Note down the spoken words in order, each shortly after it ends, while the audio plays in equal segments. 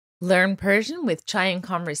Learn Persian with Chai and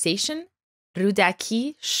Conversation,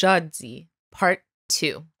 Rudaki, shād zee, Part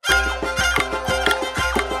 2.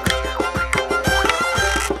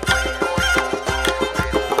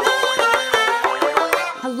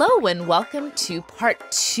 Hello and welcome to Part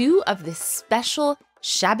 2 of this special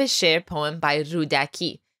shād poem by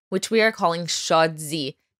Rudaki, which we are calling shād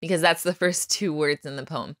zee because that's the first two words in the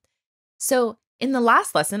poem. So in the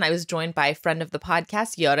last lesson, I was joined by a friend of the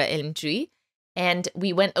podcast, Yara Elmjui, and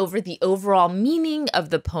we went over the overall meaning of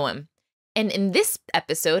the poem. And in this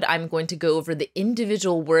episode, I'm going to go over the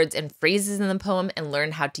individual words and phrases in the poem and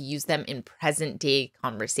learn how to use them in present-day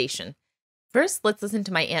conversation. First, let's listen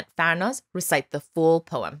to my Aunt Farnaz recite the full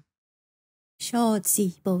poem. شاد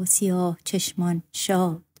زی با سیاه چشمان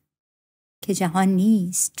شاد که جهان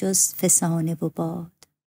نیست جز فسانه و باد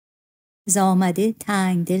زآمده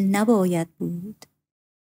تنگ دل نباید بود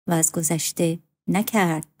و از گذشته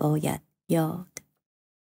نکرد باید یاد.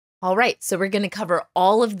 All right, so we're going to cover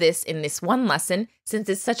all of this in this one lesson since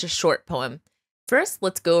it's such a short poem. First,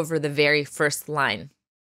 let's go over the very first line.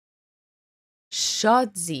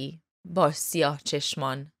 شاد زی با سیاه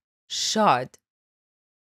چشمان شاد.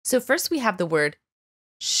 So first we have the word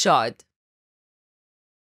shād.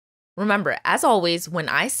 Remember, as always, when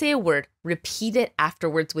I say a word, repeat it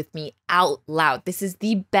afterwards with me out loud. This is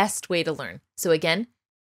the best way to learn. So again,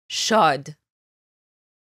 shād.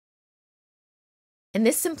 And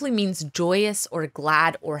this simply means joyous or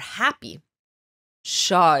glad or happy.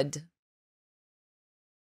 Shād.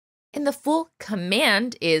 And the full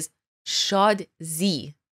command is shād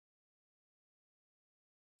zee.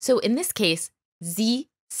 So in this case, zee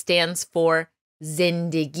stands for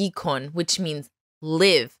zindagi kon, which means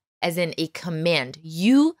live, as in a command.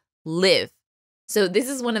 You live. So this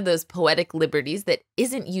is one of those poetic liberties that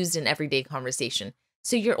isn't used in everyday conversation.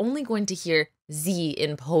 So you're only going to hear zee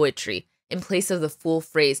in poetry in place of the full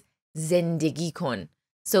phrase zindagi kon.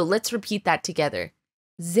 So let's repeat that together.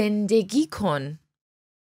 Zindagi kon.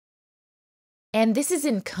 And this is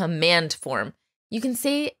in command form. You can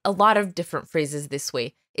say a lot of different phrases this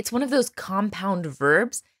way. It's one of those compound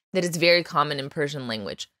verbs that is very common in Persian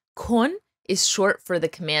language. Kon is short for the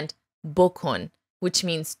command bokon, which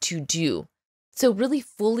means to do. So really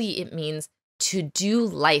fully it means to do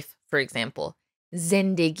life, for example.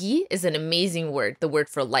 Zendegi is an amazing word, the word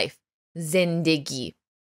for life. Zendegi.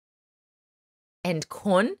 And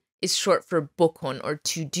kon is short for bokon or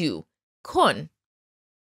to do. Kon.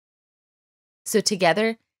 So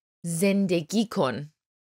together, zendegi kon.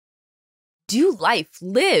 Do life,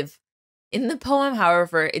 live. In the poem,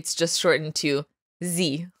 however, it's just shortened to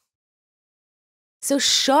zee. So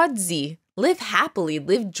shād zee, live happily,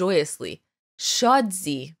 live joyously. Shād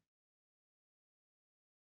zee.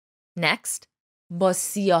 Next, ba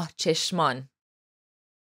siyah cheshman.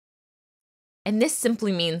 And this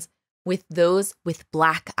simply means with those with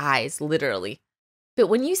black eyes, literally. But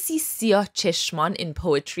when you see siyah cheshman in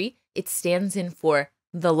poetry, it stands in for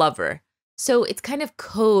the lover. So it's kind of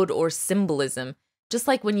code or symbolism. Just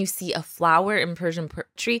like when you see a flower in Persian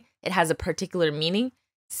poetry, it has a particular meaning.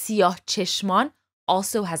 Siyah cheshman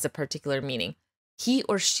also has a particular meaning. He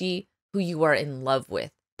or she who you are in love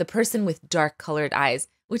with. The person with dark colored eyes,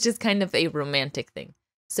 which is kind of a romantic thing.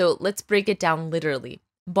 So let's break it down literally.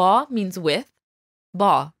 Ba means with,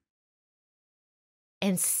 ba.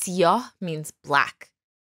 And siyah means black,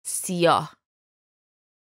 siyah.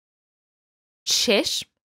 Chishm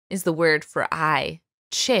is the word for eye,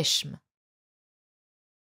 chishm.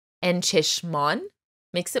 And chishman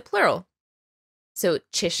makes it plural. So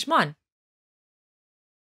chishman.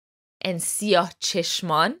 And siyah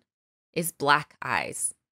chishman is black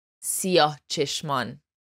eyes, siyah chishman.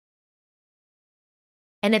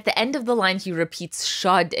 And at the end of the line, he repeats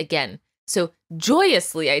shād again. So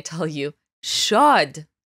joyously, I tell you, shād.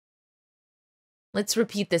 Let's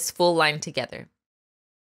repeat this full line together.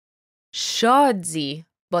 shād zee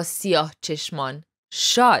ba siyah chishman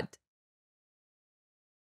shād.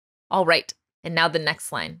 All right, and now the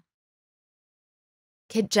next line.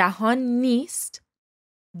 Ke jahan neest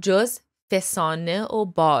juz fesane o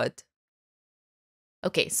bad.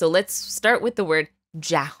 Okay, so let's start with the word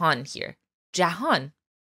jahan here. Jahan.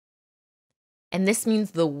 And this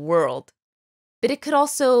means the world. But it could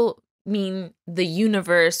also mean the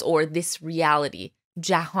universe or this reality.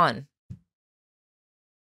 Jahan.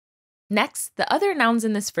 Next, the other nouns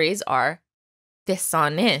in this phrase are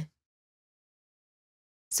fesane.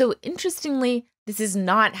 So interestingly, this is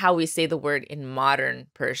not how we say the word in modern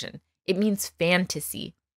Persian. It means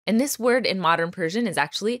fantasy. And this word in modern Persian is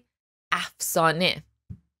actually afsane.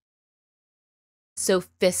 So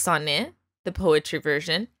fesane, the poetry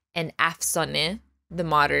version, and afsane, the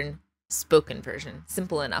modern spoken version.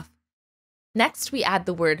 Simple enough. Next, we add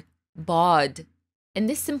the word bad, and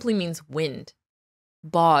this simply means wind.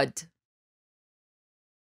 Bad.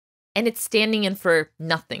 And it's standing in for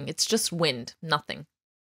nothing. It's just wind, nothing.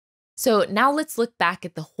 So now let's look back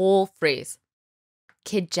at the whole phrase.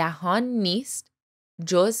 Ke jahan nist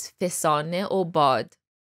juz fesane o bad.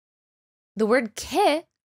 The word ke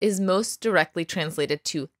is most directly translated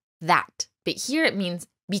to that, but here it means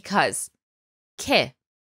because. Ke.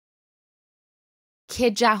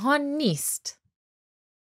 Ke jahan nist.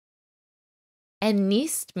 And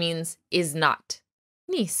nist means is not.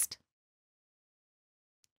 Nist.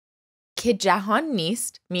 Ke jahan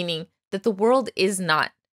nist, meaning that the world is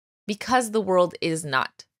not, because the world is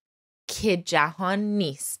not. Ke jahan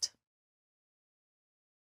nist.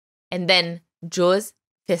 And then juz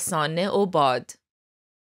fesane o bad.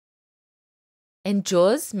 And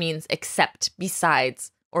juz means except,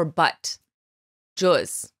 besides, or but.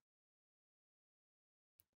 Juz.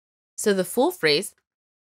 So the full phrase,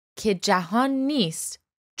 Ke jahan nist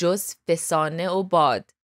juz fesane o bad,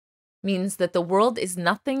 means that the world is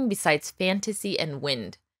nothing besides fantasy and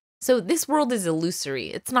wind. So this world is illusory.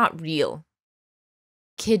 It's not real.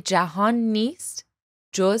 Ke jahan nist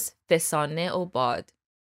juz fesane o bad.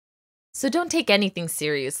 So don't take anything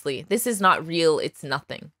seriously. This is not real. It's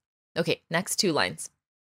nothing. Okay, next two lines.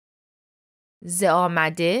 ز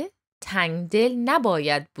آمده تنگدل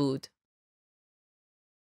نباید بود.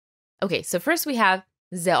 Okay, so first we have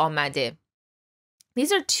ز آمده.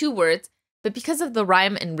 These are two words, but because of the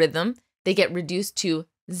rhyme and rhythm, they get reduced to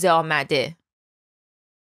ز آمده.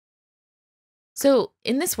 So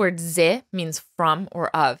in this word, ز means from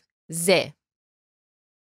or of. ز.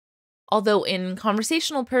 Although in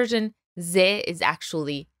conversational Persian, ز is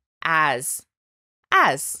actually as.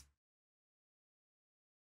 As.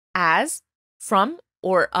 As, from,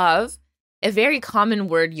 or of, a very common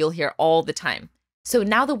word you'll hear all the time. So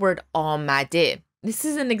now the word آمده. This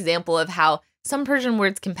is an example of how some Persian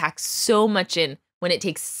words can pack so much in when it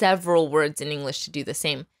takes several words in English to do the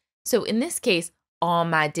same. So in this case,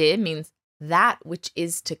 آمده means that which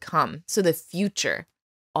is to come. So the future,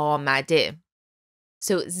 آمده.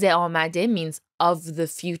 So ز آمده means of the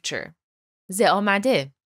future. ز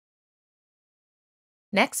آمده.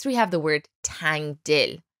 Next, we have the word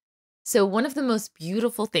tangdil. So one of the most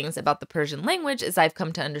beautiful things about the Persian language, as I've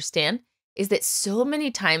come to understand, is that so many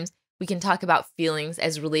times we can talk about feelings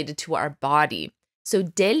as related to our body. So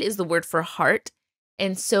dil is the word for heart,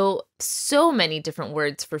 and so many different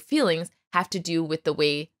words for feelings have to do with the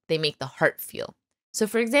way they make the heart feel. So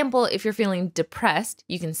for example, if you're feeling depressed,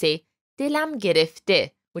 you can say dilam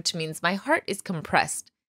gerefte, which means my heart is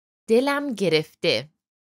compressed. Dilam gerefte.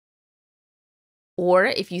 Or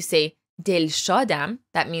if you say dil shadam,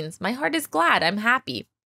 that means my heart is glad, I'm happy.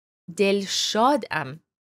 Dil shadam.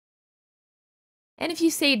 And if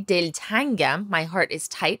you say dil tangam, my heart is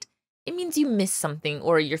tight, it means you miss something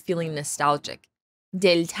or you're feeling nostalgic.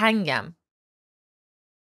 Dil tangam.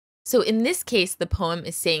 So in this case, the poem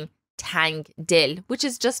is saying tang dil, which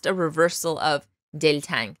is just a reversal of dil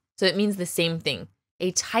tang. So it means the same thing.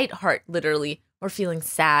 A tight heart, literally, or feeling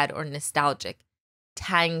sad or nostalgic.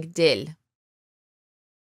 Tang dil.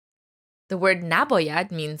 The word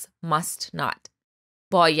nabayad means must not.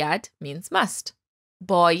 Bayad means must.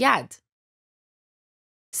 Bayad.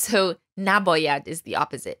 So nabayad is the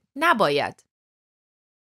opposite. Nabayad.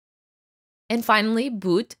 And finally,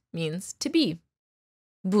 bud means to be.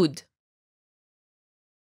 Bud.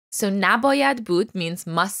 So nabayad bud means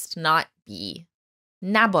must not be.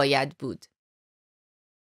 Nabayad bud.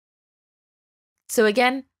 So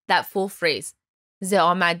again, that full phrase, ز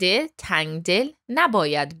آمده تنگدل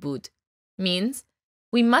نباید بود, means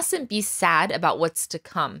we mustn't be sad about what's to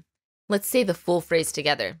come. Let's say the full phrase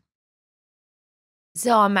together. ز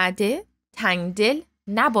آمده تنگدل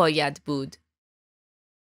نباید بود.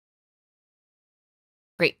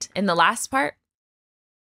 Great. And the last part,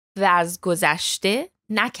 و از گذشته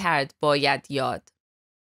نکرد باید یاد.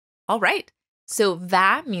 All right. So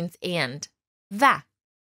va means and. Va.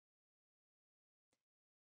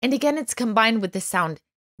 And again, it's combined with the sound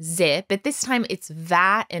z, but this time it's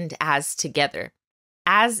va and as together.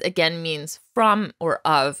 As again means from or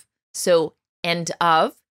of. So and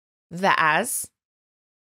of, the as.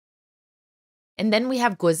 And then we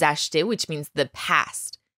have گذشته, which means the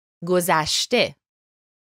past. گذشته.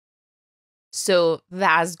 So و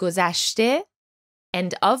از گذشته,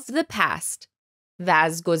 and of the past. و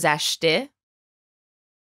از گذشته.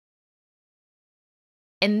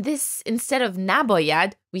 And this, instead of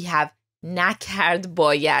نباید, we have نکرد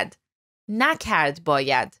باید. نکرد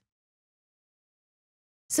باید.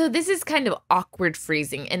 So this is kind of awkward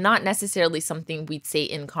phrasing and not necessarily something we'd say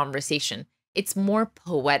in conversation. It's more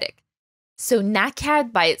poetic. So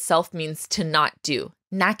nakad by itself means to not do.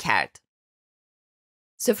 Nakad.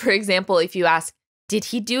 So for example, if you ask, did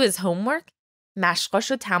he do his homework?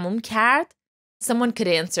 مشقاشو تموم کرد? Someone could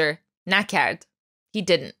answer, nakard. He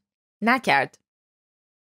didn't. Nakard.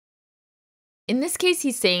 In this case,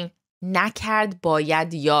 he's saying, nakard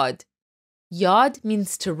باید یاد. Yad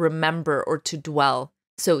means to remember or to dwell.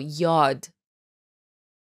 So yad.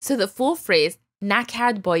 So the full phrase,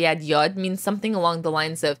 nakard باید یاد, means something along the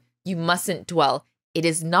lines of, you mustn't dwell. It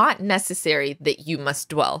is not necessary that you must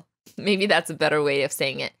dwell. Maybe that's a better way of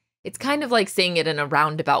saying it. It's kind of like saying it in a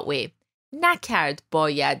roundabout way. nakard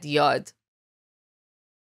باید یاد.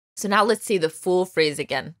 So now let's say the full phrase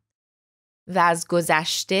again. و از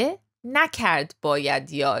گذشته نکرد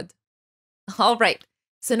باید یاد. All right.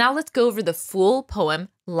 So now let's go over the full poem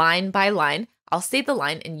line by line. I'll say the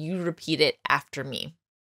line and you repeat it after me.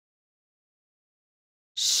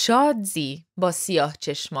 شاد زی با سیاه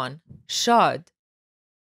چشمان شاد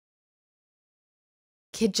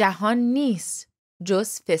که جهان نیست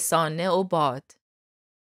جز فسانه و باد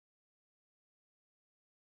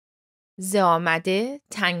ز آمده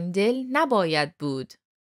تنگدل نباید بود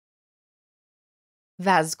و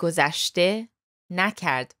از گذشته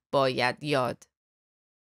نکرد باید یاد.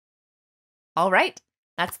 All right,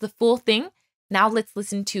 that's the full thing. Now let's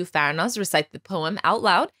listen to Farnaz recite the poem out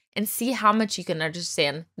loud and see how much you can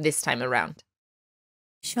understand this time around.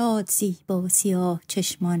 شاد زی با سیاه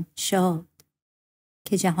چشمان شاد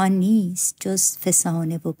که جهان نیست جز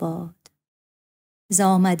فسانه و باد ز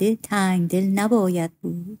آمده تنگدل نباید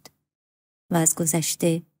بود و از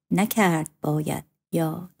گذشته نکرد باید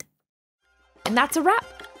یاد. And that's a wrap.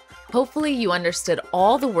 Hopefully you understood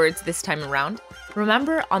all the words this time around.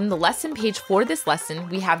 Remember, on the lesson page for this lesson,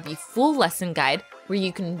 we have the full lesson guide where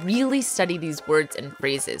you can really study these words and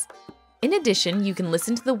phrases. In addition, you can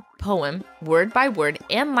listen to the poem word by word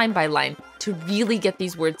and line by line to really get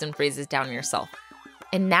these words and phrases down yourself.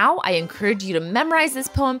 And now I encourage you to memorize this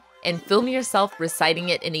poem and film yourself reciting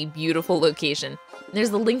it in a beautiful location.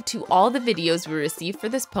 There's a link to all the videos we received for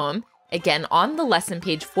this poem, again on the lesson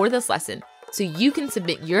page for this lesson, so you can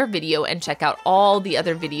submit your video and check out all the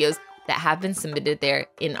other videos that have been submitted there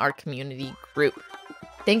in our community group.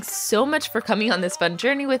 Thanks so much for coming on this fun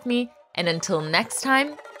journey with me, and until next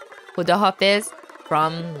time, Khuda Hafiz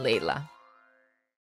from Layla.